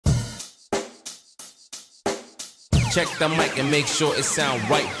Check the mic and make sure it sound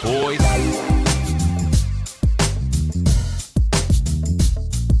right, boys.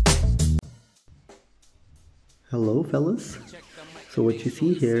 Hello fellas, so what you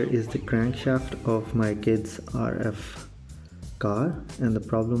see here is the crankshaft of my kid's RF car, and the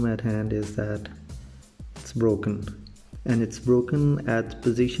problem at hand is that it's broken, and it's broken at the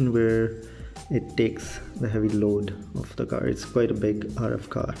position where it takes the heavy load of the car. It's quite a big RF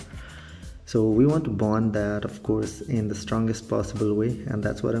car, so we want to bond that, of course, in the strongest possible way, and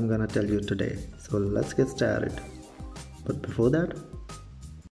that's what I'm gonna tell you today. So let's get started. But before that,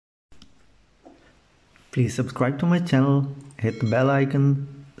 please subscribe to my channel, hit the bell icon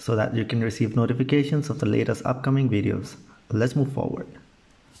so that you can receive notifications of the latest upcoming videos. Let's move forward.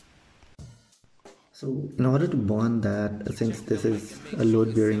 So in order to bond that, since this is a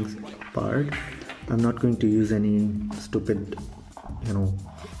load bearing part, I'm not going to use any stupid,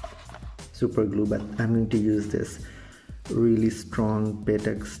 super glue, but I'm going to use this really strong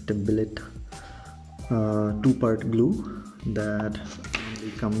Pattex Stabilit 2-part glue that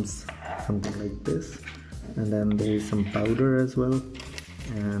only comes something like this. And then there is some powder as well,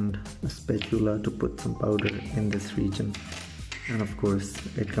 and a spatula to put some powder in this region, and of course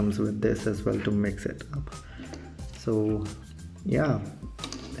it comes with this as well to mix it up. So yeah,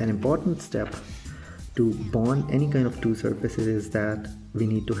 an important step to bond any kind of two surfaces is that we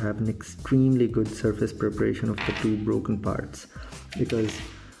need to have an extremely good surface preparation of the two broken parts, because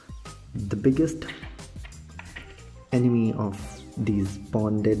the biggest enemy of these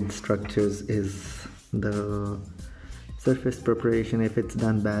bonded structures is the surface preparation. If it's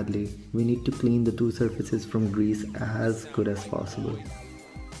done badly, we need to clean the two surfaces from grease as good as possible.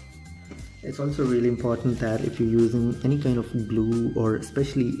 It's also really important that if you're using any kind of glue, or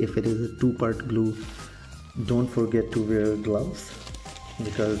especially if it is a 2-part glue, don't forget to wear gloves,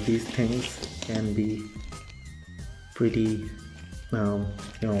 because these things can be pretty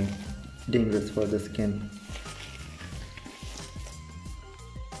dangerous for the skin.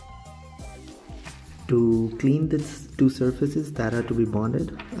 To clean these two surfaces that are to be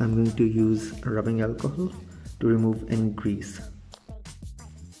bonded, I'm going to use rubbing alcohol to remove any grease.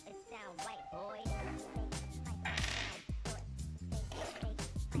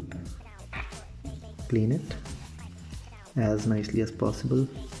 Clean it as nicely as possible.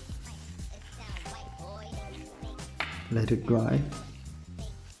 Let it dry.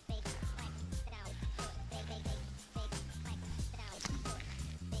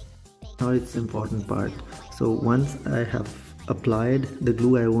 Now it's important part. So once I have applied the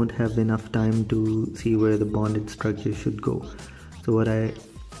glue, I won't have enough time to see where the bonded structure should go. So what I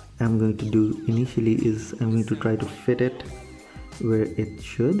am going to do initially is I'm going to try to fit it where it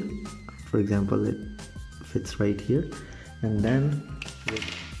should. For example, it fits right here, and then with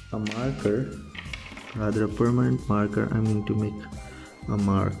a marker, rather a permanent marker, I'm going to make a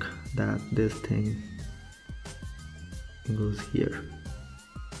mark that this thing goes here.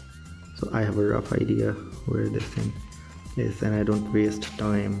 So I have a rough idea where this thing is, and I don't waste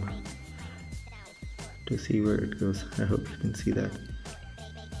time to see where it goes. I hope you can see that.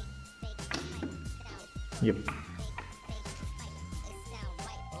 Yep.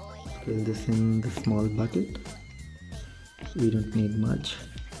 Fill this in the small bucket. We don't need much.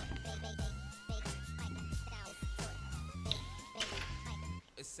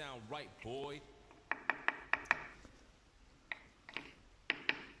 It sound right, boy.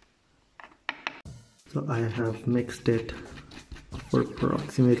 So I have mixed it for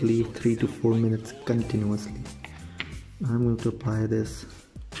approximately 3 to 4 minutes continuously. I'm going to apply this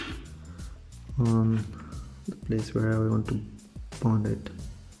on the place where I want to bond it.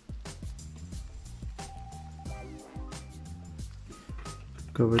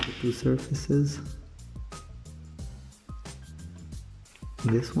 Cover the two surfaces.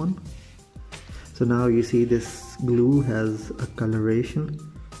 This one. So now you see this glue has a coloration,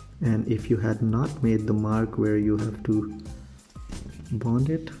 and if you had not made the mark where you have to bond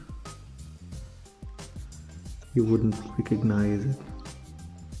it, you wouldn't recognize it.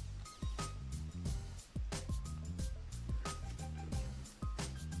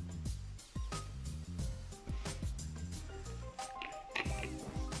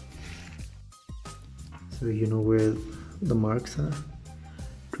 So you know where the marks are.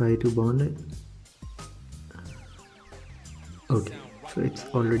 Try to bond it. Okay, so it's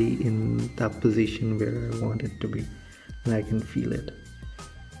already in that position where I want it to be, and I can feel it.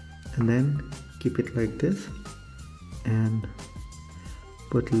 And then keep it like this and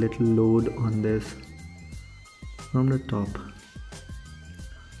put a little load on this from the top.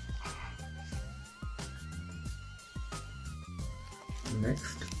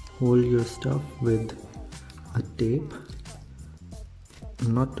 Next, hold your stuff with a tape,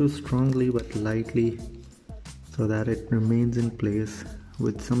 not too strongly but lightly, so that it remains in place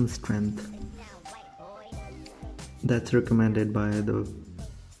with some strength. That's recommended by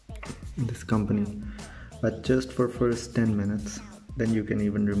this company, but just for first 10 minutes, then you can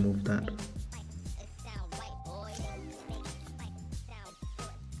even remove that.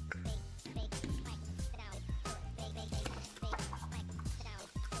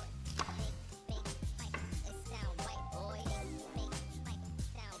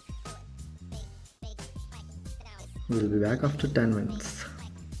 We'll be back after 10 minutes.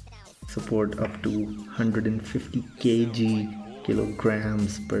 Support up to 150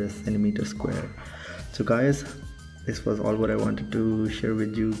 kilograms per centimeter square. So guys, this was all what I wanted to share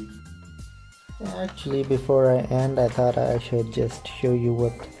with you. Actually, before I end, I thought I should just show you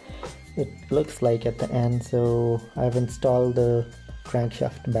what it looks like at the end. So I've installed the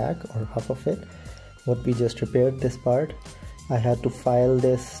crankshaft back, or half of it, what we just repaired, this part. I had to file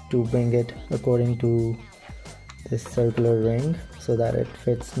this to bring it according to this circular ring so that it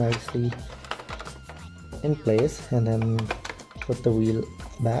fits nicely in place, and then put the wheel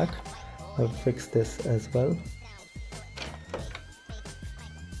back. I'll fix this as well,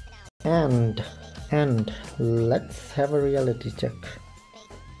 and let's have a reality check.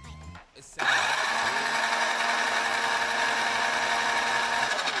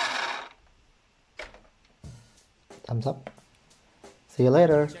 Thumbs up. See you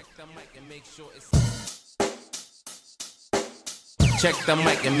later. Check the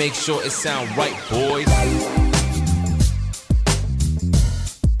mic and make sure it sound right, boys.